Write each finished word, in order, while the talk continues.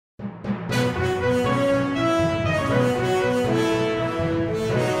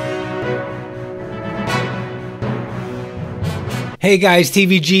Hey guys,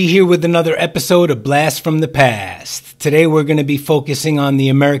 TVG here with another episode of Blast from the Past. Today we're going to be focusing on the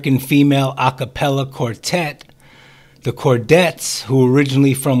American female a cappella quartet, the Chordettes, who are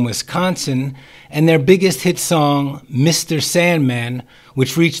originally from Wisconsin, and their biggest hit song, Mr. Sandman,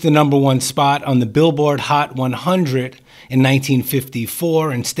 which reached the #1 spot on the Billboard Hot 100 in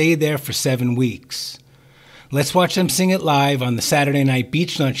 1954 and stayed there for 7 weeks. Let's watch them sing it live on the Saturday night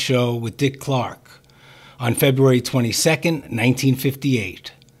BEECH-NUT show with Dick Clark on February 22nd,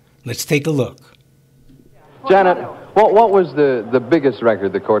 1958. Let's take a look. Janet, what was the biggest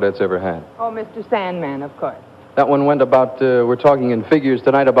record the Chordettes ever had? Oh, Mr. Sandman, of course. That one went about, we're talking in figures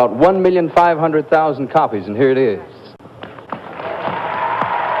tonight, about 1,500,000 copies, and here it is.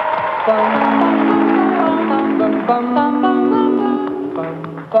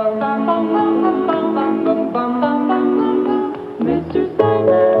 Mr.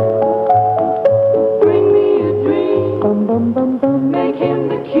 Sandman, bring me a dream. Make him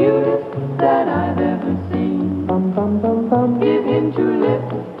the cutest that I've ever seen. Give him two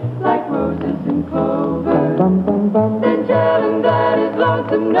lips like roses and clover. Then tell him that his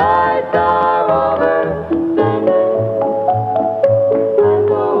lonesome nights are over. Sandman, I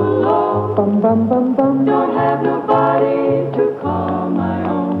go alone. Don't have nobody to call my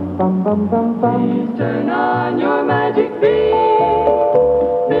own. Please turn on your magic beam.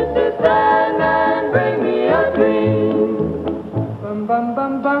 Mr. Sandman, bring me a dream.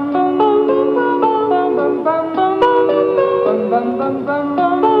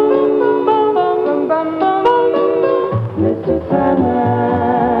 Mr.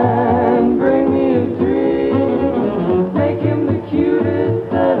 Sandman, bring me a dream. Make him the cutest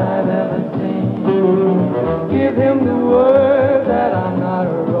that I've ever seen. Give him the word that I'm not a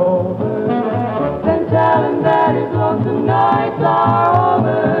rover. Then tell him that his lonesome nights are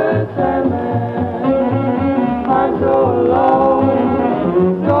over. Sandman, I'm so alone.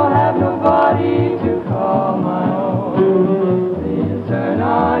 Don't have nobody to call my own. Please turn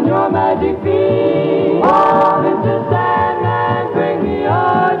on your magic beam. Oh, Mr. Sandman, bring me a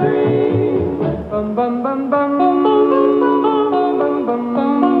dream. Bum bum bum bum bum bum bum bum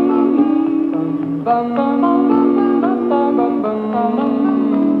bum.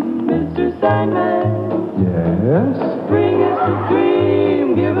 Mr. Sandman, Yes? bring us a dream.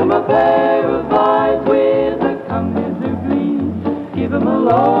 Give him a pair of eyes with a come-hither gleam. Give him a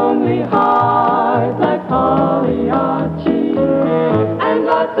lonely heart like Pagliacci, and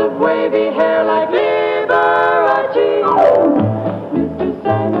lots of wavy hair like Liberace. Mr.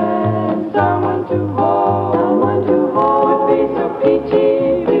 Sandman, someone to hold, would be so peachy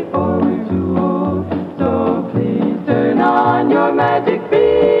before we're too old. So please turn on your magic beam.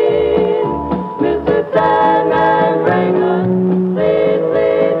 Mr. Sandman, bring us, please,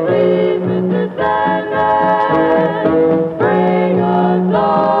 please, please, Mr. Sandman, bring us a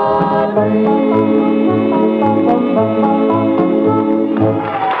dream.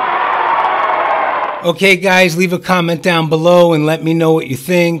 Okay guys, leave a comment down below and let me know what you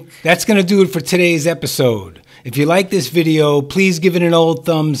think. That's going to do it for today's episode. If you like this video, please give it an old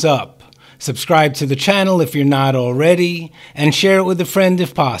thumbs up. Subscribe to the channel if you're not already, and share it with a friend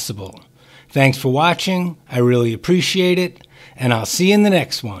if possible. Thanks for watching, I really appreciate it, and I'll see you in the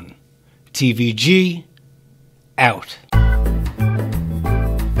next one. TVG, out.